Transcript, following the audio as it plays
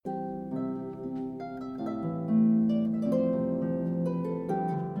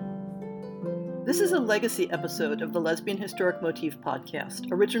This is a legacy episode of the Lesbian Historic Motif podcast,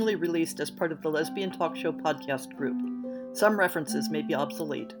 originally released as part of the Lesbian Talk Show podcast group. Some references may be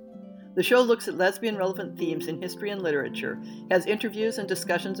obsolete. The show looks at lesbian-relevant themes in history and literature, has interviews and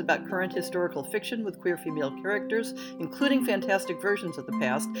discussions about current historical fiction with queer female characters, including fantastic versions of the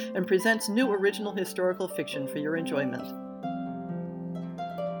past, and presents new original historical fiction for your enjoyment.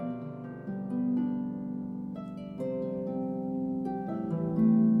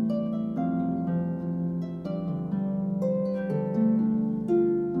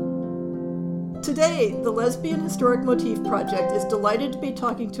 Today, the Lesbian Historic Motif Project is delighted to be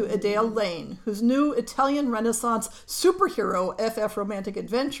talking to Edale Lane, whose new Italian Renaissance superhero FF romantic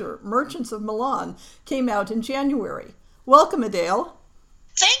adventure, Merchants of Milan, came out in January. Welcome, Edale.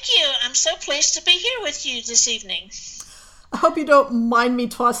 Thank you. I'm so pleased to be here with you this evening. I hope you don't mind me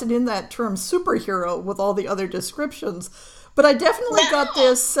tossing in that term superhero with all the other descriptions, but I definitely got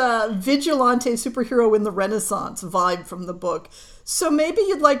this vigilante superhero in the Renaissance vibe from the book. So maybe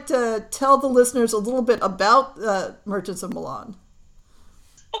you'd like to tell the listeners a little bit about Merchants of Milan.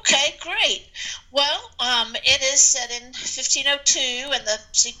 Okay, great. Well, it is set in 1502, and the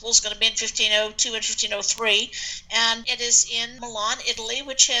sequel is going to be in 1502 and 1503, and it is in Milan, Italy,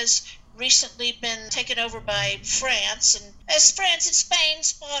 which has recently been taken over by France, and as France and Spain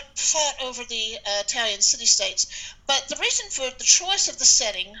fought over the Italian city-states. But the reason for the choice of the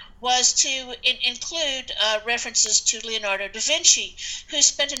setting was to include references to Leonardo da Vinci, who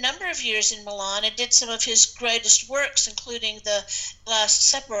spent a number of years in Milan and did some of his greatest works, including the Last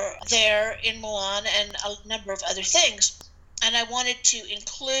Supper there in Milan and a number of other things. And I wanted to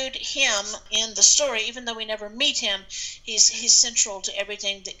include him in the story, even though we never meet him. He's central to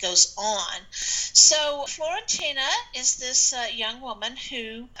everything that goes on. So Florentina is this young woman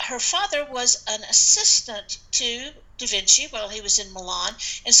who, her father was an assistant to Da Vinci while he was in Milan.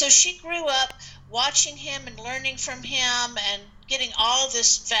 And so she grew up watching him and learning from him and getting all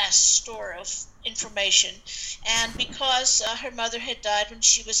this vast store of information. And because her mother had died when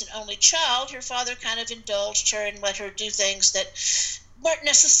she was an only child, her father kind of indulged her and let her do things that weren't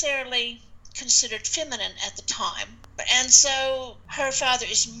necessarily considered feminine at the time. And so her father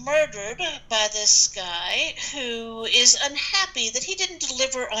is murdered by this guy who is unhappy that he didn't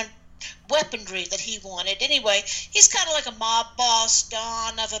deliver on weaponry that he wanted. Anyway, he's kind of like a mob boss,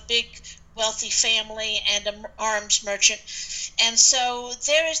 don of a big wealthy family and an arms merchant. And so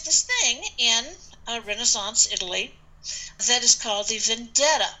there is this thing in Renaissance Italy that is called the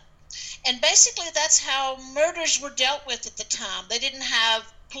vendetta. And basically that's how murders were dealt with at the time. They didn't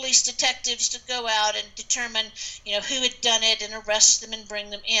have police detectives to go out and determine, who had done it and arrest them and bring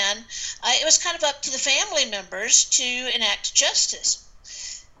them in. It was kind of up to the family members to enact justice.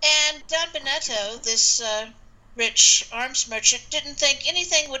 And Don Benedetto, this rich arms merchant, didn't think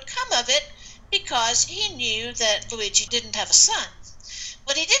anything would come of it because he knew that Luigi didn't have a son.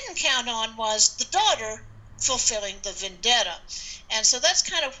 What he didn't count on was the daughter fulfilling the vendetta. And so that's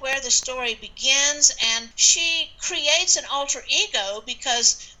kind of where the story begins, and she creates an alter ego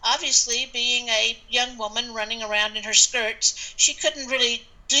because obviously being a young woman running around in her skirts, she couldn't really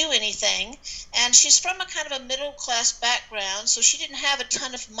do anything, and she's from a kind of a middle-class background, so she didn't have a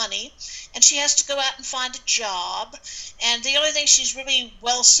ton of money, and she has to go out and find a job, and the only thing she's really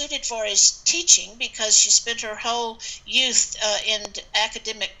well-suited for is teaching because she spent her whole youth in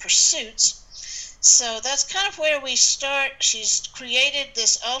academic pursuits. So that's kind of where we start. She's created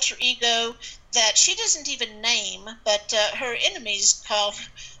this alter ego that she doesn't even name, but her enemies call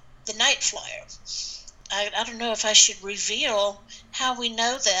the Night Flyer. I don't know if I should reveal how we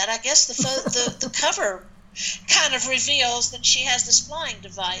know that. I guess the cover kind of reveals that she has this flying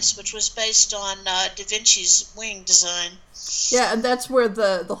device, which was based on Da Vinci's wing design. Yeah, and that's where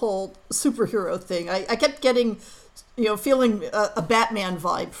the whole superhero thing, I kept getting, feeling a Batman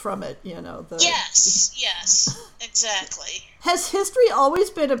vibe from it, Yes, exactly. Has history always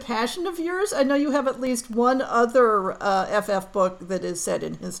been a passion of yours? I know you have at least one other FF book that is set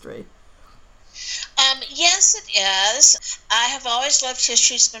in history. Yes, it is. I have always loved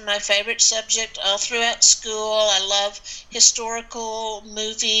history. It's been my favorite subject all throughout school. I love historical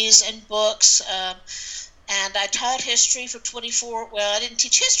movies and books. And I taught history for 24, well, I didn't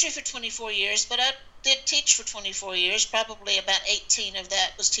teach history for 24 years, but I did teach for 24 years. Probably about 18 of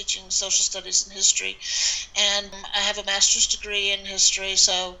that was teaching social studies and history. And I have a master's degree in history,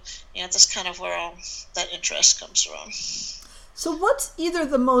 so that's kind of where all that interest comes from. So what's either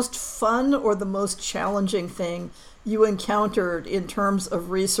the most fun or the most challenging thing you encountered in terms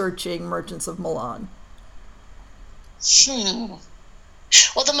of researching Merchants of Milan?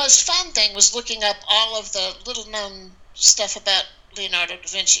 Well, the most fun thing was looking up all of the little-known stuff about Leonardo da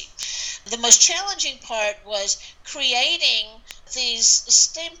Vinci. The most challenging part was creating these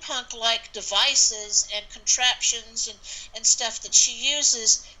steampunk-like devices and contraptions and stuff that she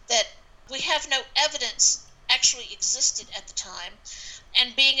uses that we have no evidence actually existed at the time,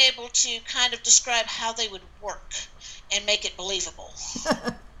 and being able to kind of describe how they would work and make it believable.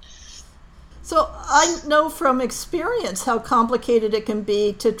 So I know from experience how complicated it can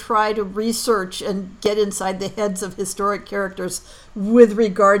be to try to research and get inside the heads of historic characters with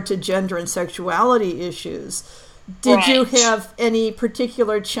regard to gender and sexuality issues. Did you have any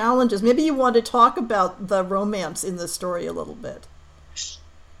particular challenges? Maybe you want to talk about the romance in the story a little bit.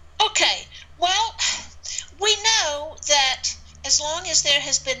 Okay. Well, we know that as long as there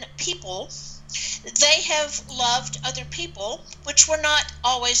has been people, they have loved other people, which were not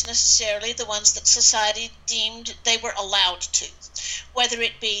always necessarily the ones that society deemed they were allowed to, whether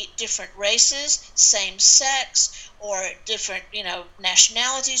it be different races, same sex, or different,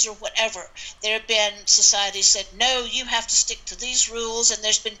 nationalities or whatever. There have been societies said, no, you have to stick to these rules, and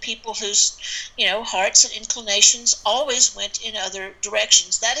there's been people whose, hearts and inclinations always went in other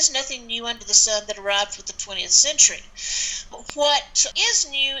directions. That is nothing new under the sun that arrived with the 20th century. What is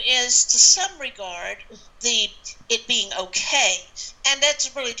new is, to some regard, it being okay. And that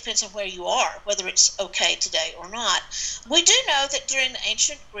really depends on where you are, whether it's okay today or not. We do know that during the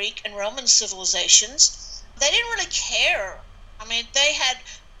ancient Greek and Roman civilizations, they didn't really care. I mean, they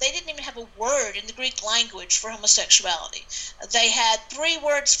didn't even have a word in the Greek language for homosexuality. They had 3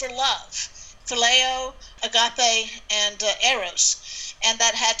 words for love: phileo, agape, and eros. And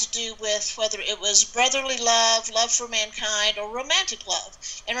that had to do with whether it was brotherly love, love for mankind, or romantic love.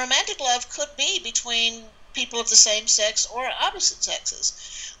 And romantic love could be between people of the same sex or opposite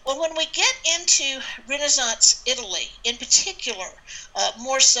sexes. Well, when we get into Renaissance Italy, in particular,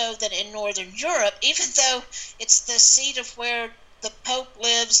 more so than in Northern Europe, even though it's the seat of where the Pope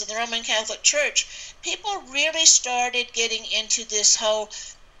lives in the Roman Catholic Church, people really started getting into this whole,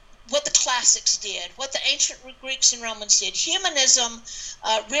 what the classics did, what the ancient Greeks and Romans did. Humanism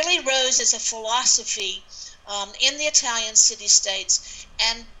really rose as a philosophy in the Italian city-states,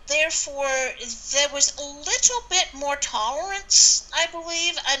 and therefore there was a little bit more tolerance, I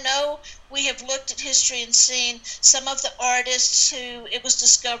believe. I know we have looked at history and seen some of the artists who it was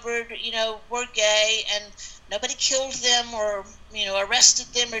discovered, were gay, and nobody killed them or, arrested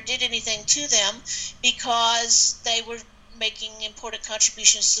them or did anything to them because they were making important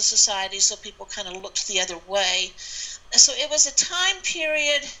contributions to society, so people kind of looked the other way. So it was a time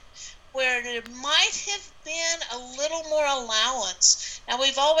period where there might have been a little more allowance. Now,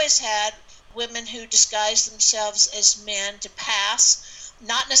 we've always had women who disguised themselves as men to pass,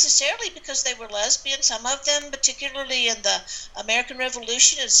 not necessarily because they were lesbian. Some of them, particularly in the American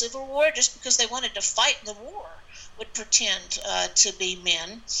Revolution and Civil War, just because they wanted to fight in the war, would pretend to be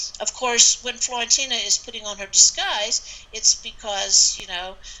men. Of course, when Florentina is putting on her disguise, it's because,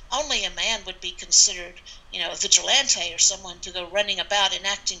 only a man would be considered, a vigilante or someone to go running about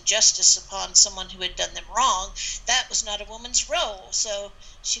enacting justice upon someone who had done them wrong. That was not a woman's role, so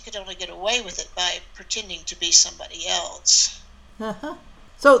she could only get away with it by pretending to be somebody else. Uh-huh.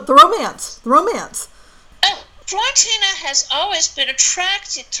 So the romance. Oh, Florentina has always been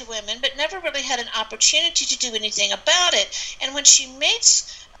attracted to women, but never really had an opportunity to do anything about it. And when she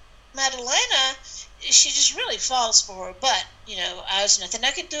meets Maddalena, she just really falls for her. But, there's nothing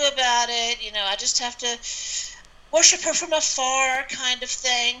I can do about it. I just have to worship her from afar, kind of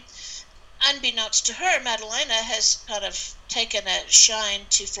thing. Unbeknownst to her, Maddalena has kind of taken a shine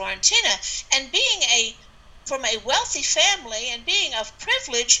to Florentina. And being from a wealthy family and being of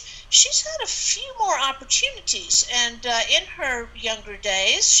privilege, she's had a few more opportunities. And in her younger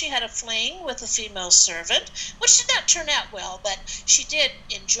days, she had a fling with a female servant, which did not turn out well, but she did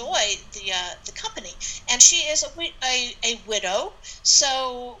enjoy the company. And she is a widow,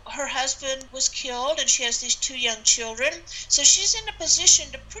 so her husband was killed, and she has these 2 young children. So she's in a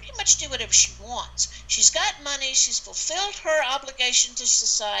position to pretty much do whatever she wants. She's got money, she's fulfilled her obligation to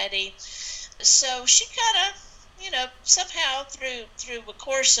society. So she kind of, somehow through a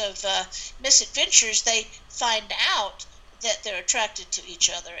course of misadventures, they find out that they're attracted to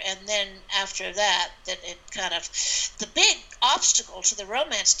each other. And then after that, it kind of, the big obstacle to the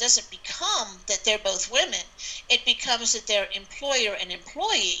romance doesn't become that they're both women. It becomes that they're employer and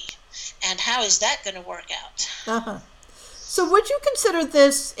employee. And how is that going to work out? Uh-huh. So would you consider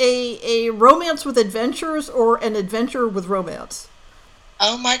this a romance with adventures or an adventure with romance?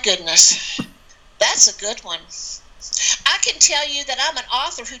 Oh my goodness. That's a good one. I can tell you that I'm an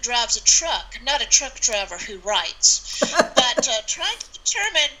author who drives a truck, not a truck driver who writes. But trying to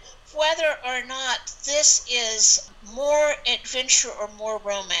determine whether or not this is more adventure or more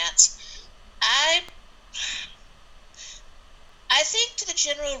romance, I I think to the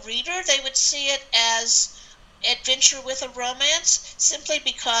general reader, they would see it as adventure with a romance simply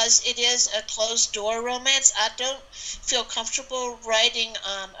because it is a closed door romance. I don't feel comfortable writing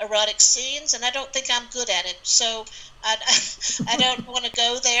erotic scenes, and I don't think I'm good at it. So I, I don't want to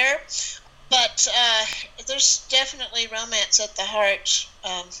go there. But there's definitely romance at the heart,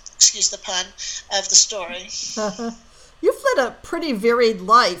 excuse the pun, of the story. You've led a pretty varied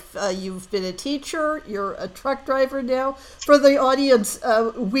life. You've been a teacher. You're a truck driver now. For the audience,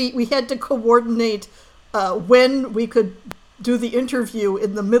 we had to coordinate when we could do the interview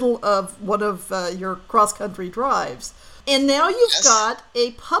in the middle of one of your cross-country drives. And now you've got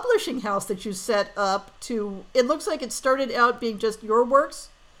a publishing house that you set up to, it looks like it started out being just your works?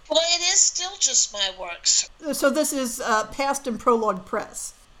 Well, it is still just my works. So this is Past and Prologue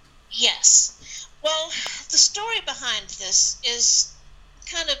Press. Yes. Well, the story behind this is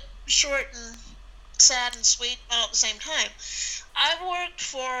kind of short and sad and sweet all at the same time. I worked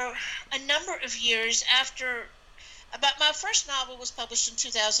for a number of years after about my first novel was published in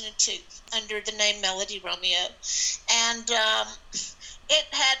 2002 under the name Melody Romeo. And it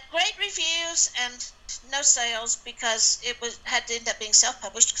had great reviews and no sales because it had to end up being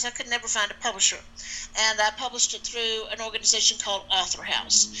self-published because I could never find a publisher. And I published it through an organization called Author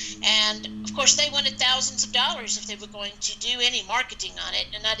House. And, of course, they wanted thousands of dollars if they were going to do any marketing on it,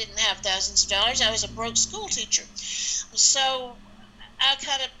 and I didn't have thousands of dollars. I was a broke school teacher. So I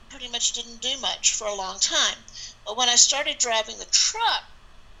kind of pretty much didn't do much for a long time. But when I started driving the truck,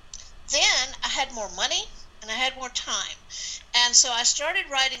 then I had more money and I had more time. And so I started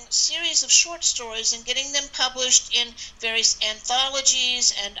writing a series of short stories and getting them published in various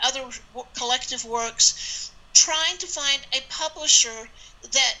anthologies and other collective works, trying to find a publisher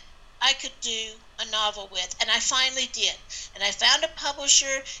that I could do a novel with. And I finally did. And I found a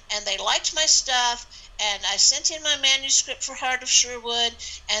publisher, and they liked my stuff, and I sent in my manuscript for Heart of Sherwood,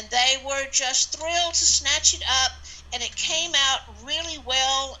 and they were just thrilled to snatch it up. And it came out really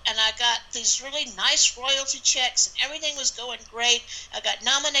well, and I got these really nice royalty checks, and everything was going great. I got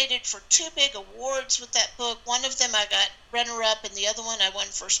nominated for 2 big awards with that book. One of them I got runner-up, and the other one I won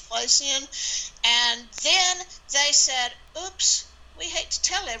first place in. And then they said, oops, we hate to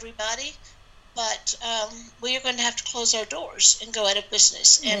tell everybody, but we are going to have to close our doors and go out of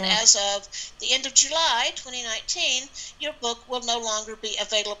business. Yeah. And as of the end of July 2019, your book will no longer be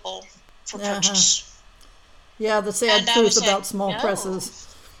available for purchase. Yeah, the sad truth about small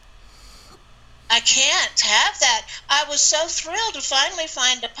presses. I can't have that. I was so thrilled to finally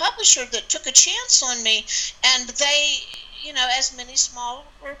find a publisher that took a chance on me. And they, as many small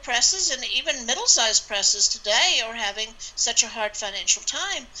presses and even middle-sized presses today are having such a hard financial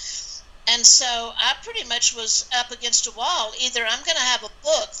time. And so I pretty much was up against a wall. Either I'm going to have a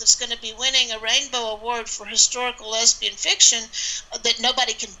book that's going to be winning a Rainbow Award for historical lesbian fiction that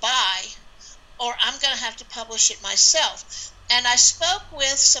nobody can buy, or I'm going to have to publish it myself. And I spoke with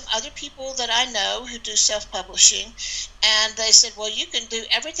some other people that I know who do self-publishing, and they said, well, you can do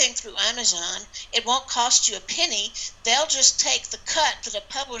everything through Amazon. It won't cost you a penny. They'll just take the cut that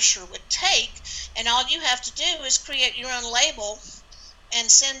a publisher would take, and all you have to do is create your own label and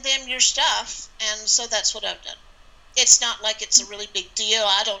send them your stuff. And so that's what I've done. It's not like it's a really big deal.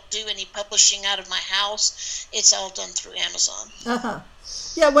 I don't do any publishing out of my house. It's all done through Amazon. Uh-huh.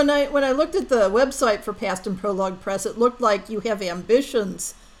 Yeah, when I looked at the website for Past and Prologue Press, it looked like you have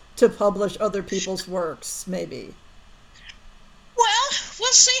ambitions to publish other people's works, maybe. Well,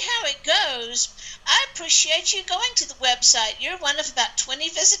 we'll see how it goes. I appreciate you going to the website. You're one of about 20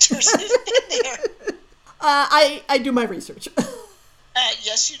 visitors who've been there. I do my research.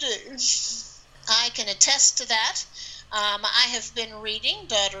 Yes, you do. I can attest to that. I have been reading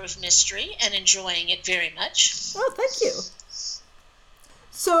Daughter of Mystery and enjoying it very much. Oh, thank you.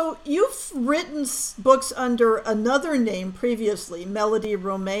 So you've written books under another name previously, Melody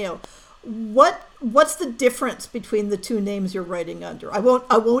Romeo. What's the difference between the two names you're writing under? I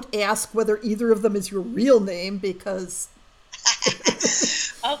won't ask whether either of them is your real name because.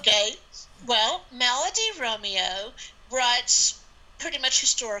 Okay. Well, Melody Romeo writes pretty much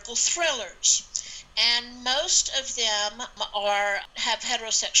historical thrillers, and most of them have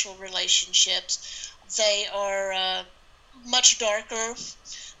heterosexual relationships. They are much darker.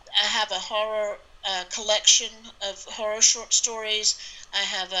 I have a horror collection of horror short stories. I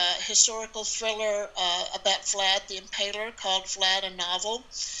have a historical thriller about Vlad the Impaler called Vlad, a Novel.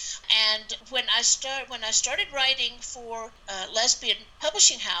 And when I started writing for Lesbian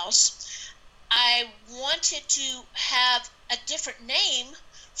Publishing House, I wanted to have a different name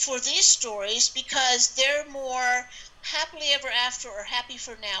for these stories because they're more happily ever after or happy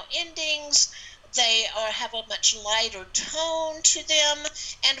for now endings. They have a much lighter tone to them,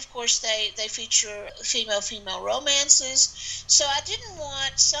 and of course they feature female romances. So I didn't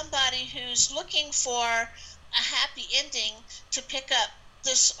want somebody who's looking for a happy ending to pick up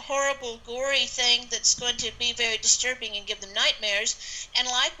this horrible, gory thing that's going to be very disturbing and give them nightmares. And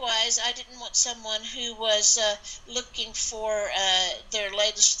likewise, I didn't want someone who was looking for their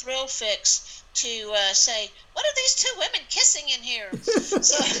latest thrill fix to say, what are these two women kissing in here?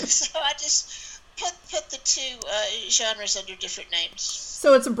 so I just put the two genres under different names.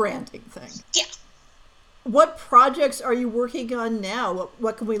 So it's a branding thing. Yeah. What projects are you working on now?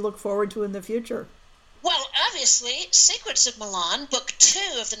 What can we look forward to in the future? Well, obviously, Secrets of Milan, Book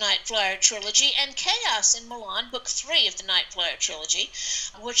 2 of the Night Flyer trilogy, and Chaos in Milan, Book 3 of the Night Flyer trilogy,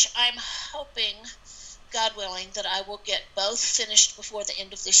 which I'm hoping, God willing, that I will get both finished before the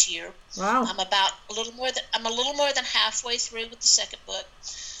end of this year. Wow! I'm a little more than halfway through with the second book,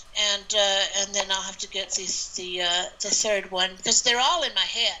 and then I'll have to get the third one because they're all in my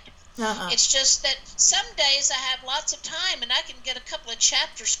head. Uh-huh. It's just that some days I have lots of time and I can get a couple of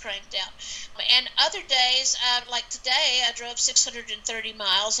chapters cranked out. And other days, like today, I drove 630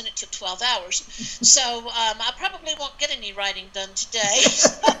 miles and it took 12 hours. So I probably won't get any writing done today.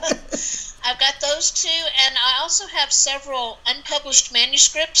 I've got those two, and I also have several unpublished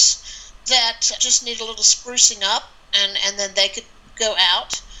manuscripts that just need a little sprucing up, and then they could go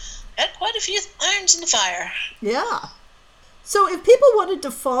out. Got quite a few irons in the fire. Yeah. So if people wanted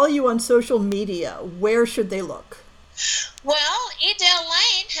to follow you on social media, where should they look? Well, Edale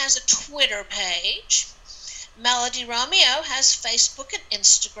Lane has a Twitter page. Melody Romeo has Facebook and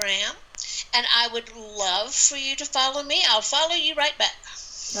Instagram. And I would love for you to follow me. I'll follow you right back.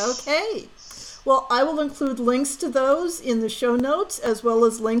 Okay. Well, I will include links to those in the show notes, as well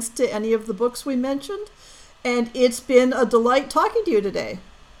as links to any of the books we mentioned. And it's been a delight talking to you today.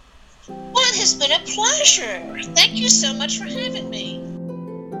 Well, it has been a pleasure. Thank you so much for having me.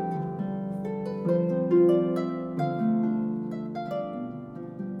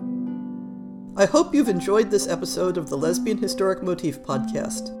 I hope you've enjoyed this episode of the Lesbian Historic Motif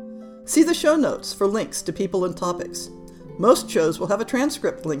podcast. See the show notes for links to people and topics. Most shows will have a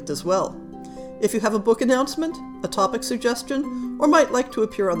transcript linked as well. If you have a book announcement, a topic suggestion, or might like to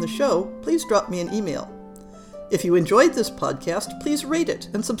appear on the show, please drop me an email. If you enjoyed this podcast, please rate it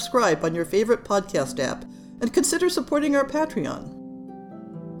and subscribe on your favorite podcast app, and consider supporting our Patreon.